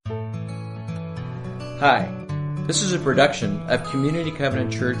Hi, this is a production of Community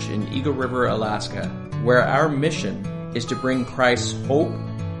Covenant Church in Eagle River, Alaska, where our mission is to bring Christ's hope,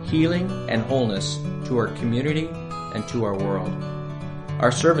 healing, and wholeness to our community and to our world.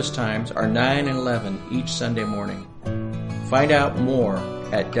 Our service times are 9 and 11 each Sunday morning. Find out more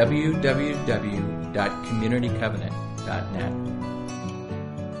at www.communitycovenant.net.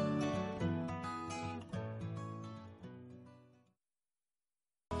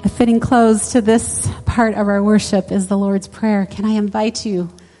 A fitting close to this part of our worship is the Lord's Prayer. Can I invite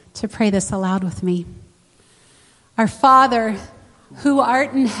you to pray this aloud with me? Our Father, who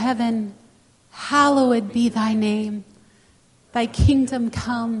art in heaven, hallowed be thy name. Thy kingdom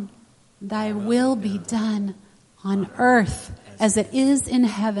come, thy will be done on earth as it is in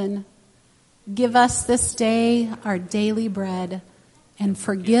heaven. Give us this day our daily bread, and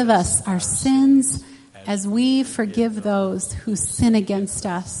forgive us our sins as we forgive those who sin against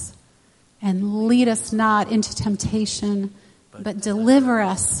us. And lead us not into temptation, but deliver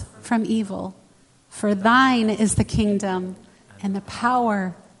us from evil. For thine is the kingdom, and the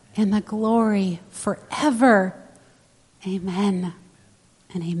power, and the glory forever. Amen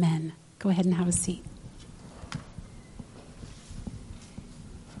and amen. Go ahead and have a seat.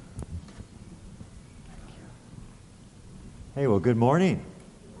 Hey, well, good morning.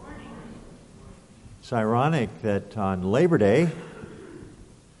 It's ironic that on Labor Day,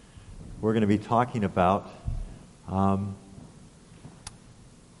 we're going to be talking about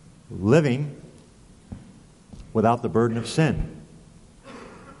living without the burden of sin.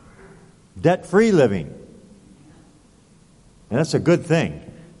 Debt-free living. And that's a good thing.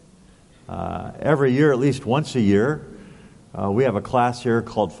 Every year, at least once a year, we have a class here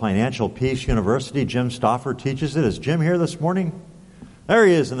called Financial Peace University. Jim Stauffer teaches it. Is Jim here this morning? There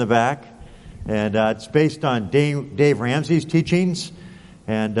he is in the back. And it's based on Dave Ramsey's teachings.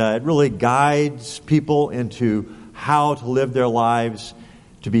 And it really guides people into how to live their lives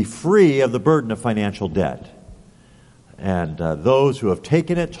to be free of the burden of financial debt. And those who have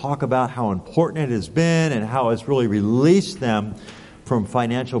taken it talk about how important it has been and how it's really released them from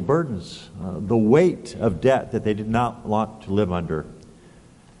financial burdens, the weight of debt that they did not want to live under.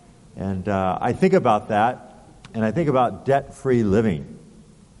 And I think about that, and I think about debt-free living.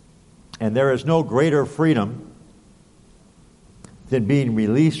 And there is no greater freedom than being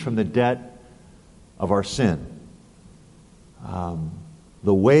released from the debt of our sin,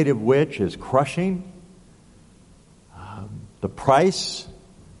 the weight of which is crushing, the price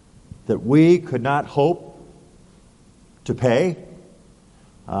that we could not hope to pay,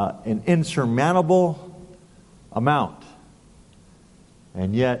 an insurmountable amount.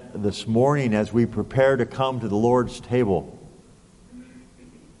 And yet, this morning, as we prepare to come to the Lord's table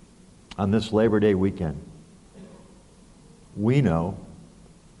on this Labor Day weekend, we know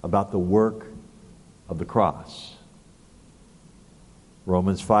about the work of the cross.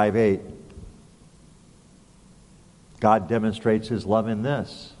 Romans 5:8. God demonstrates His love in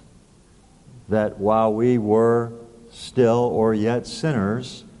this, that while we were still or yet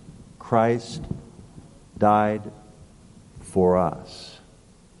sinners, Christ died for us.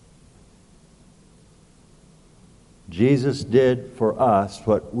 Jesus did for us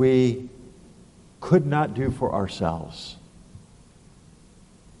what we could not do for ourselves.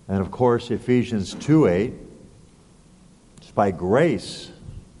 And of course, Ephesians 2:8, it's by grace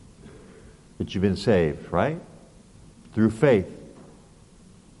that you've been saved, right? Through faith.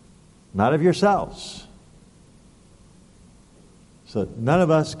 Not of yourselves. So none of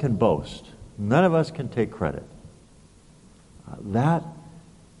us can boast. None of us can take credit. That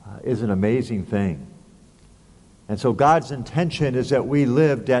is an amazing thing. And so God's intention is that we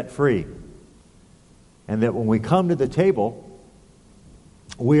live debt-free. And that when we come to the table,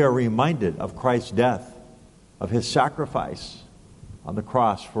 we are reminded of Christ's death, of His sacrifice on the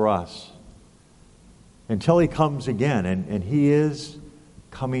cross for us, until He comes again. And He is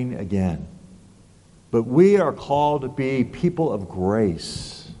coming again. But we are called to be people of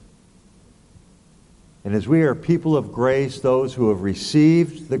grace. And as we are people of grace, those who have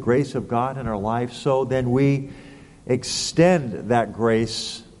received the grace of God in our life, so then we extend that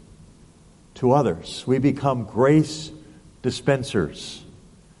grace to others. We become grace dispensers.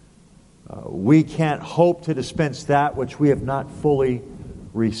 We can't hope to dispense that which we have not fully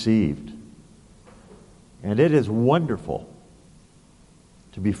received. And it is wonderful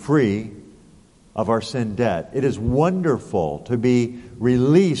to be free of our sin debt. It is wonderful to be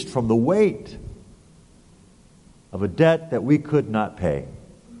released from the weight of a debt that we could not pay.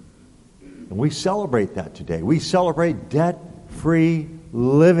 And we celebrate that today. We celebrate debt-free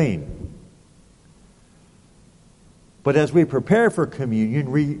living. But as we prepare for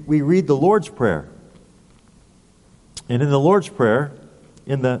communion, we read the Lord's Prayer. And in the Lord's Prayer,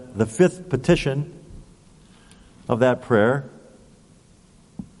 in the fifth petition of that prayer,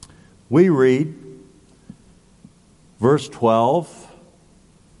 we read verse 12,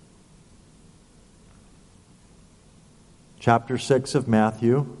 chapter 6 of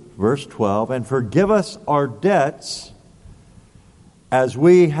Matthew, verse 12, and forgive us our debts as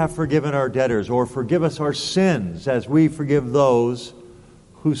we have forgiven our debtors, or forgive us our sins as we forgive those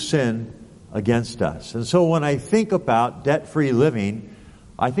who sin against us. And so when I think about debt-free living,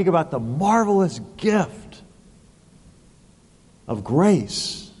 I think about the marvelous gift of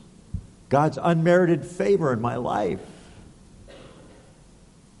grace, God's unmerited favor in my life.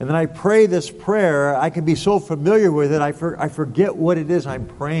 And then I pray this prayer, I can be so familiar with it, I forget what it is I'm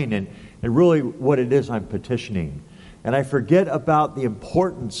praying and really what it is I'm petitioning. And I forget about the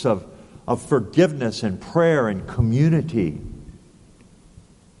importance of forgiveness and prayer and community,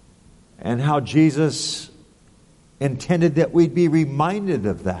 and how Jesus intended that we'd be reminded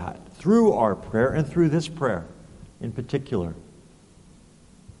of that through our prayer and through this prayer in particular.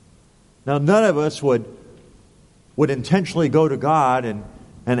 Now, none of us would intentionally go to God and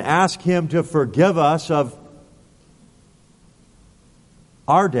ask Him to forgive us of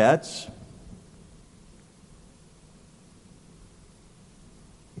our debts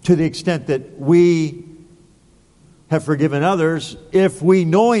to the extent that we have forgiven others if we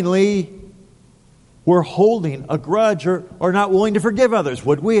knowingly were holding a grudge or not willing to forgive others,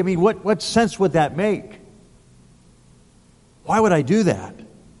 would we? I mean, what sense would that make? Why would I do that?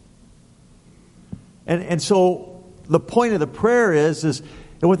 And so the point of the prayer is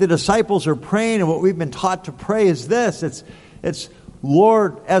and what the disciples are praying and what we've been taught to pray is this. It's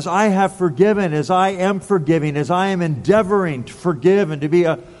Lord, as I have forgiven, as I am forgiving, as I am endeavoring to forgive and to be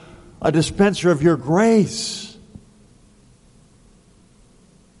a dispenser of your grace,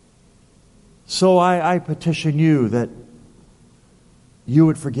 so I petition you that you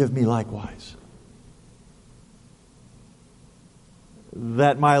would forgive me likewise.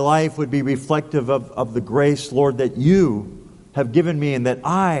 That my life would be reflective of the grace, Lord, that you have given me and that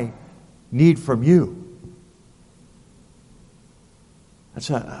I need from you. That's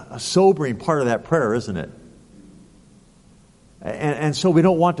a sobering part of that prayer, isn't it? And so we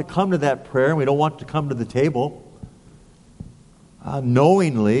don't want to come to that prayer, and we don't want to come to the table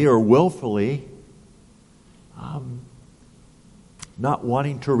knowingly or willfully, not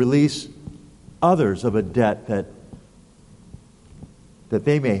wanting to release others of a debt that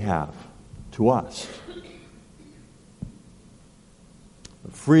they may have to us.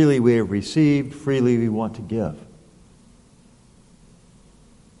 Freely we have received, freely we want to give.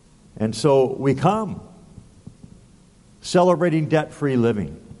 And so we come celebrating debt-free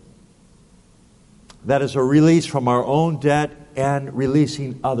living. That is a release from our own debt and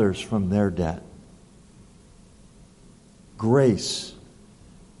releasing others from their debt. Grace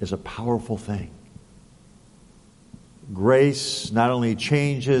is a powerful thing. Grace not only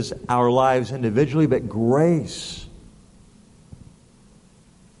changes our lives individually, but grace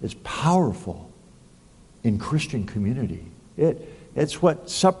is powerful in Christian community. It's what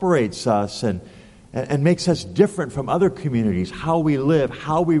separates us and makes us different from other communities, how we live,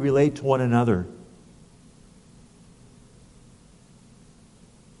 how we relate to one another.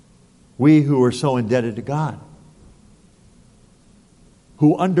 We who are so indebted to God,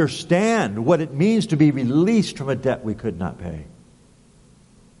 who understand what it means to be released from a debt we could not pay,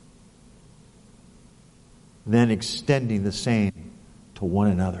 then extending the same to one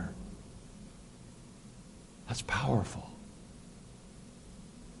another. That's powerful.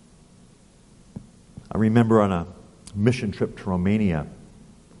 I remember on a mission trip to Romania,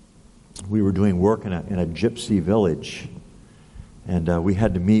 we were doing work in a gypsy village, and we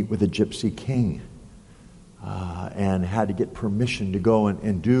had to meet with a gypsy king, and had to get permission to go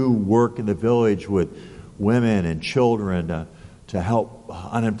and do work in the village with women and children to help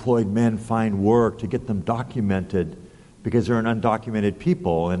unemployed men find work, to get them documented, because they're an undocumented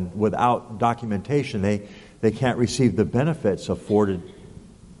people, and without documentation they can't receive the benefits afforded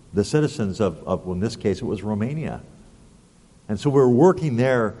the citizens of, in this case, it was Romania. And so we were working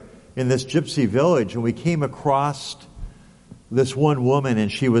there in this gypsy village, and we came across this one woman, and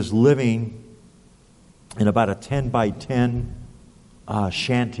she was living in about a 10 by 10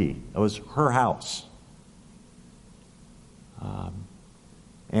 shanty. It was her house.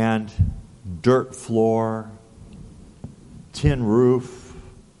 And dirt floor, tin roof,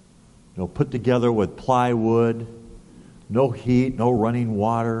 put together with plywood, no heat, no running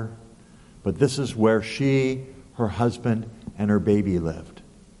water. But this is where she, her husband, and her baby lived.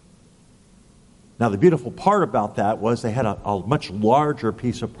 Now, the beautiful part about that was they had a much larger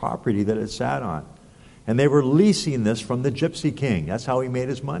piece of property that it sat on. And they were leasing this from the Gypsy King. That's how he made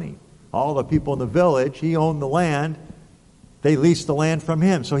his money. All the people in the village, he owned the land. They leased the land from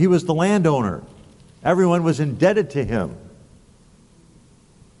him. So he was the landowner. Everyone was indebted to him.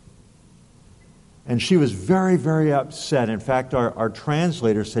 And she was very, very upset. In fact, our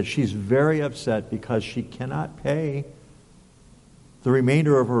translator said she's very upset because she cannot pay the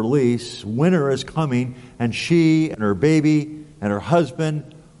remainder of her lease. Winter is coming, and she and her baby and her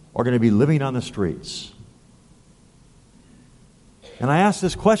husband are going to be living on the streets. And I asked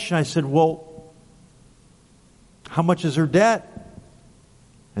this question. I said, well, how much is her debt?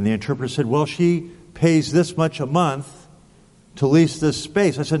 And the interpreter said, well, she pays this much a month to lease this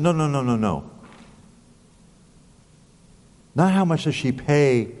space. I said, no. Not how much does she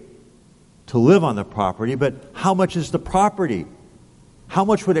pay to live on the property, but how much is the property? How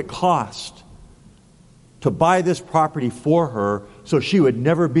much would it cost to buy this property for her so she would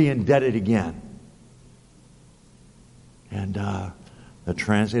never be indebted again? And the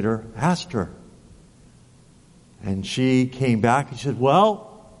translator asked her. And she came back and said,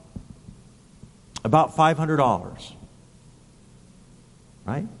 well, about $500.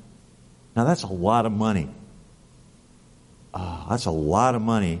 Right? Now that's a lot of money. That's a lot of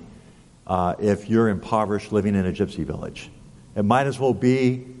money if you're impoverished living in a gypsy village. It might as well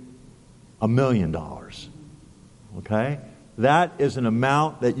be $1 million. Okay? That is an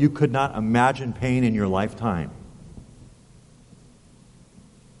amount that you could not imagine paying in your lifetime.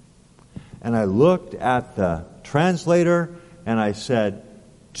 And I looked at the translator and I said,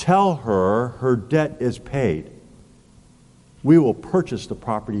 tell her her debt is paid. We will purchase the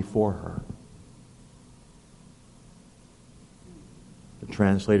property for her. The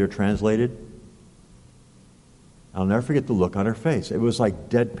translator translated. I'll never forget the look on her face. It was like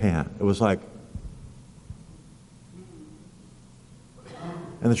deadpan. It was like...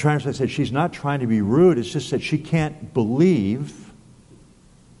 And the translator said, she's not trying to be rude. It's just that she can't believe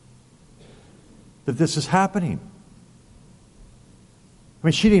that this is happening. I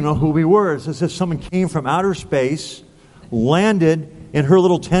mean, she didn't know who we were. It's as if someone came from outer space, landed in her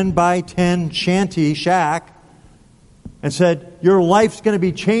little 10 by 10 shanty shack, and said, your life's going to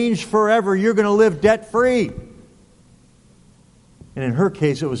be changed forever. You're going to live debt-free. And in her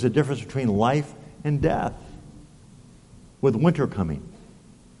case, it was the difference between life and death, with winter coming.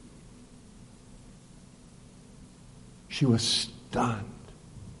 She was stunned.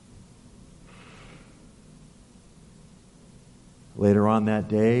 Later on that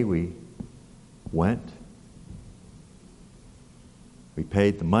day, we went. We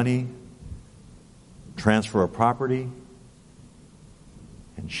paid the money, transfer of property,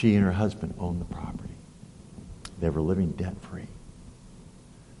 and she and her husband owned the property. They were living debt-free.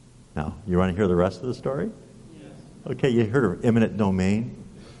 Now, you want to hear the rest of the story? Yes. Okay, you heard of eminent domain.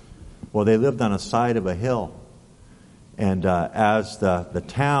 Well, they lived on a side of a hill. And as the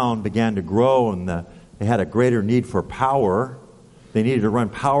town began to grow and they had a greater need for power, they needed to run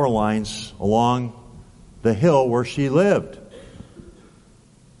power lines along the hill where she lived.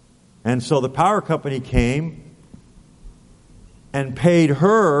 And so the power company came and paid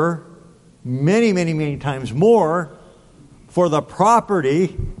her many, many, many times more for the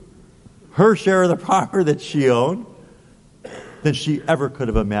property, her share of the property that she owned, than she ever could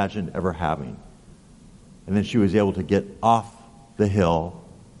have imagined ever having. And then she was able to get off the hill,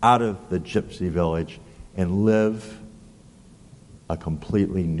 out of the gypsy village, and live a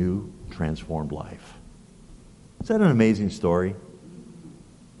completely new, transformed life. Is that an amazing story?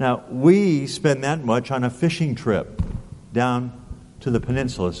 Now, we spend that much on a fishing trip down to the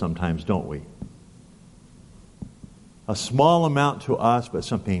peninsula sometimes, don't we? A small amount to us, but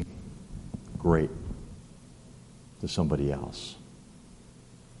something great to somebody else.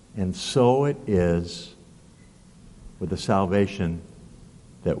 And so it is with the salvation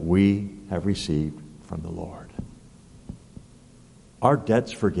that we have received from the Lord. Our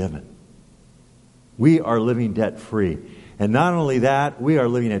debt's forgiven. We are living debt-free. And not only that, we are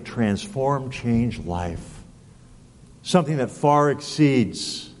living a transformed, changed life. Something that far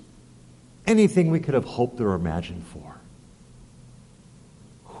exceeds anything we could have hoped or imagined for.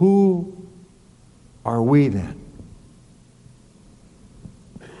 Who are we then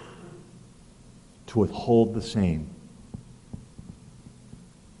to withhold the same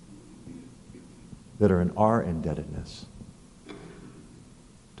that are in our indebtedness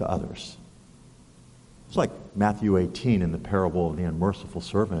to others? It's like Matthew 18 in the parable of the unmerciful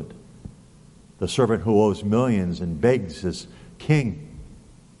servant. The servant who owes millions and begs his king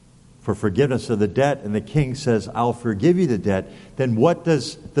for forgiveness of the debt. And the king says, I'll forgive you the debt. Then what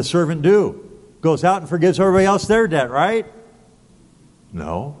does the servant do? Goes out and forgives everybody else their debt, right?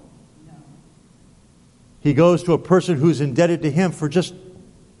 No. He goes to a person who's indebted to him for just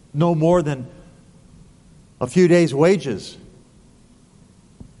no more than a few days' wages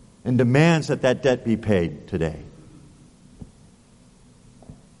and demands that that debt be paid today.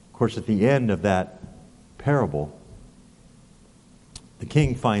 Of course, at the end of that parable, the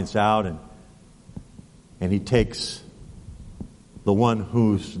king finds out and he takes the one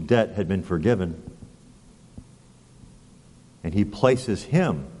whose debt had been forgiven and he places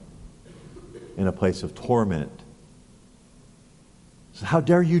him in a place of torment. So how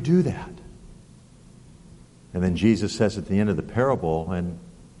dare you do that? And then Jesus says at the end of the parable, and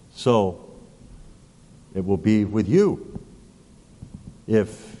so it will be with you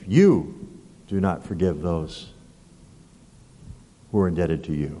if you do not forgive those who are indebted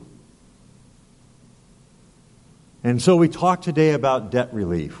to you. And so we talk today about debt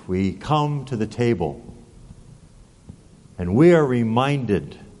relief. We come to the table and we are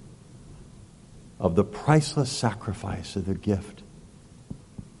reminded of the priceless sacrifice of the gift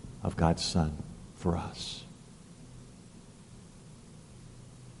of God's Son for us.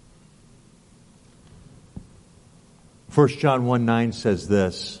 First John 1:9 says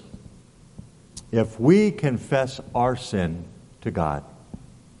this, if we confess our sin to God,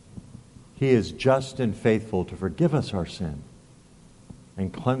 He is just and faithful to forgive us our sin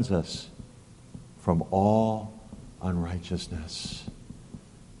and cleanse us from all unrighteousness.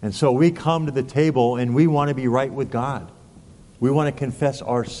 And so we come to the table and we want to be right with God. We want to confess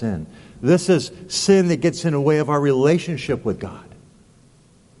our sin. This is sin that gets in the way of our relationship with God.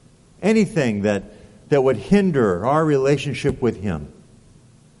 Anything that would hinder our relationship with Him,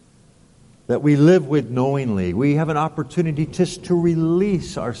 that we live with knowingly, we have an opportunity just to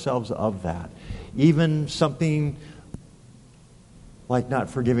release ourselves of that. Even something like not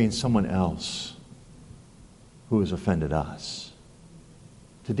forgiving someone else who has offended us.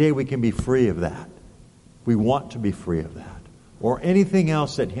 Today we can be free of that. We want to be free of that. Or anything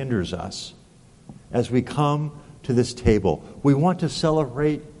else that hinders us as we come to this table. We want to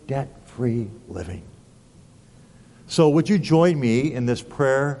celebrate debt-free living. So would you join me in this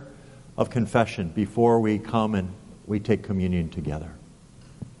prayer of confession before we come and we take communion together?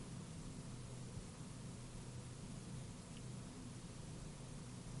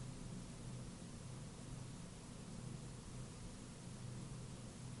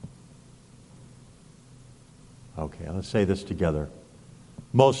 Okay, let's say this together.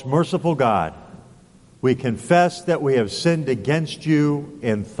 Most merciful God, we confess that we have sinned against you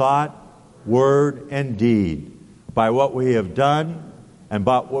in thought, word, and deed, by what we have done and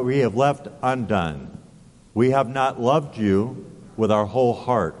by what we have left undone. We have not loved you with our whole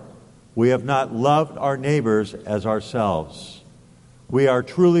heart. We have not loved our neighbors as ourselves. We are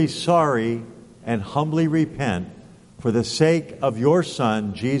truly sorry and humbly repent for the sake of your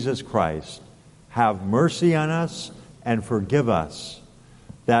Son, Jesus Christ. Have mercy on us and forgive us,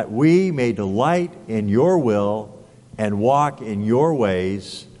 that we may delight in your will and walk in your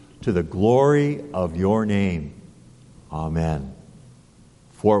ways to the glory of your name. Amen.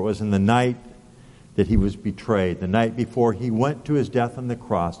 For it was in the night that he was betrayed, the night before he went to his death on the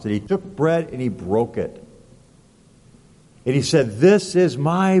cross, that he took bread and he broke it. And he said, this is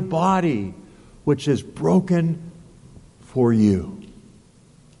my body, which is broken for you.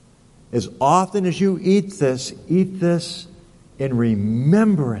 As often as you eat this in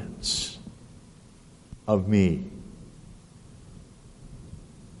remembrance of me.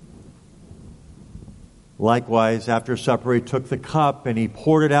 Likewise, after supper, he took the cup and he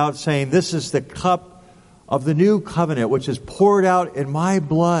poured it out, saying, this is the cup of the new covenant, which is poured out in my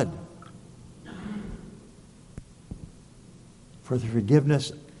blood for the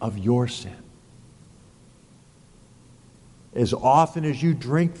forgiveness of your sin. As often as you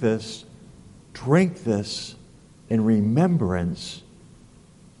drink this in remembrance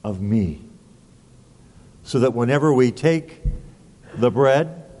of me. So that whenever we take the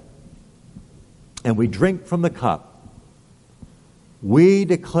bread and we drink from the cup, we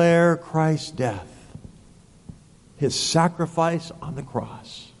declare Christ's death, His sacrifice on the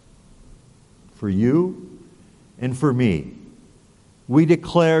cross, for you and for me. We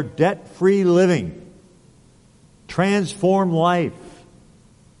declare debt-free living, transformed life.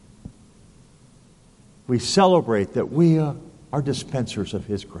 We celebrate that we are dispensers of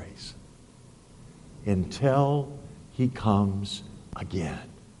His grace until He comes again.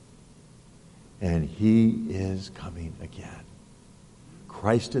 And He is coming again.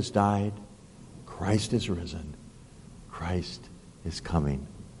 Christ has died. Christ is risen. Christ is coming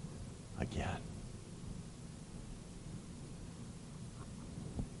again.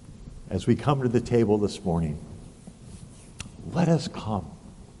 As we come to the table this morning, let us come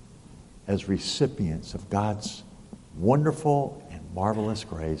as recipients of God's wonderful and marvelous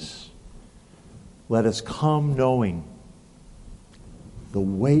grace. Let us come knowing the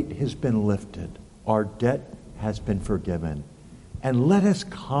weight has been lifted, our debt has been forgiven, and let us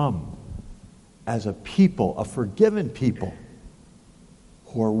come as a people, a forgiven people,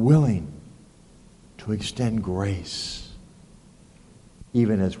 who are willing to extend grace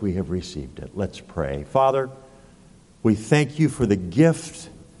even as we have received it. Let's pray. Father, we thank you for the gift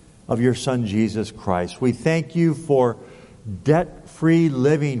of your Son, Jesus Christ. We thank you for debt-free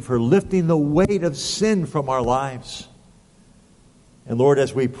living, for lifting the weight of sin from our lives. And Lord,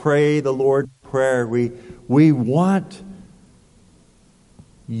 as we pray the Lord's Prayer, we want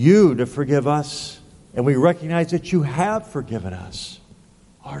you to forgive us, and we recognize that you have forgiven us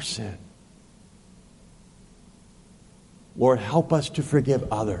our sin. Lord, help us to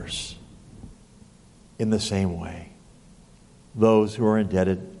forgive others in the same way, those who are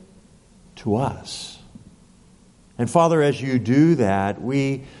indebted to us. And Father, as you do that,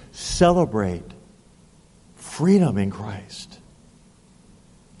 we celebrate freedom in Christ,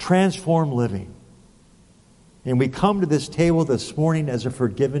 transformed living. And we come to this table this morning as a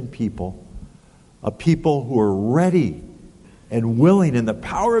forgiven people, a people who are ready and willing in the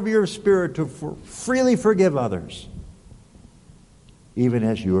power of your Spirit to freely forgive others, even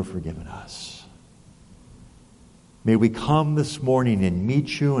as you have forgiven us. May we come this morning and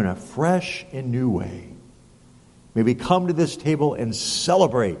meet you in a fresh and new way. May we come to this table and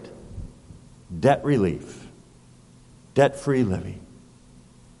celebrate debt relief, debt-free living.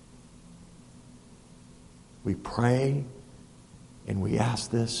 We pray and we ask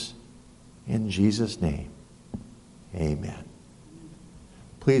this in Jesus' name. Amen.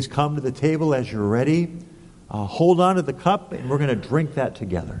 Please come to the table as you're ready. Hold on to the cup and we're going to drink that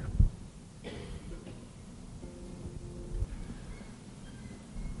together.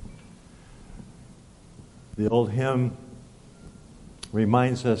 The old hymn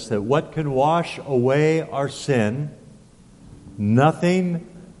reminds us that what can wash away our sin? Nothing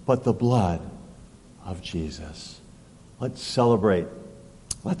but the blood of Jesus. Let's celebrate.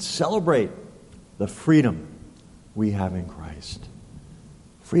 Let's celebrate the freedom we have in Christ.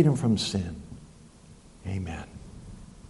 Freedom from sin. Amen.